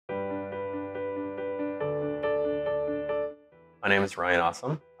My name is Ryan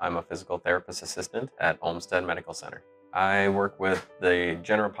Aasum. I'm a physical therapist assistant at Olmsted Medical Center. I work with the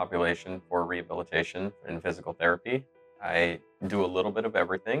general population for rehabilitation and physical therapy. I do a little bit of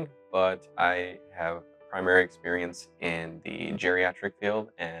everything, but I have primary experience in the geriatric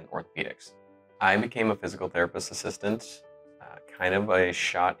field and orthopedics. I became a physical therapist assistant, kind of a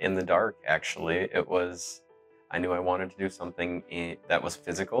shot in the dark, actually. I knew I wanted to do something that was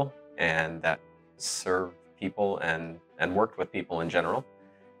physical and that served people and worked with people in general.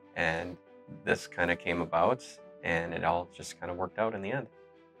 And this kind of came about, and it all just kind of worked out in the end.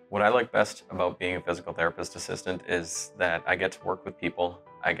 What I like best about being a physical therapist assistant is that I get to work with people,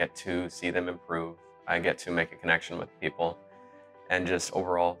 I get to see them improve, I get to make a connection with people, and just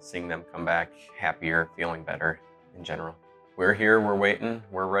overall seeing them come back happier, feeling better in general. We're here, we're waiting,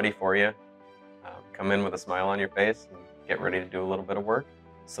 we're ready for you. Come in with a smile on your face and get ready to do a little bit of work.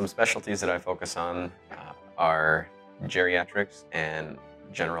 Some specialties that I focus on are geriatrics and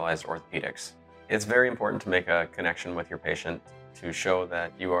generalized orthopedics. It's very important to make a connection with your patient to show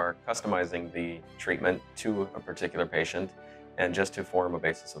that you are customizing the treatment to a particular patient and just to form a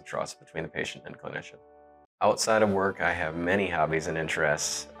basis of trust between the patient and clinician. Outside of work, I have many hobbies and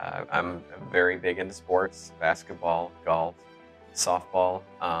interests. I'm very big into sports, basketball, golf, softball.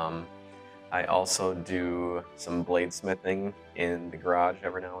 I also do some bladesmithing in the garage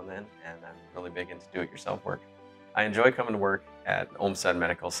every now and then, and I'm really big into do-it-yourself work. I enjoy coming to work at Olmsted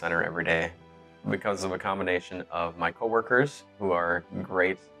Medical Center every day because of a combination of my coworkers, who are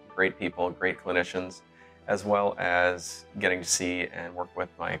great people, great clinicians, as well as getting to see and work with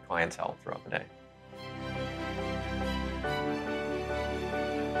my clientele throughout the day.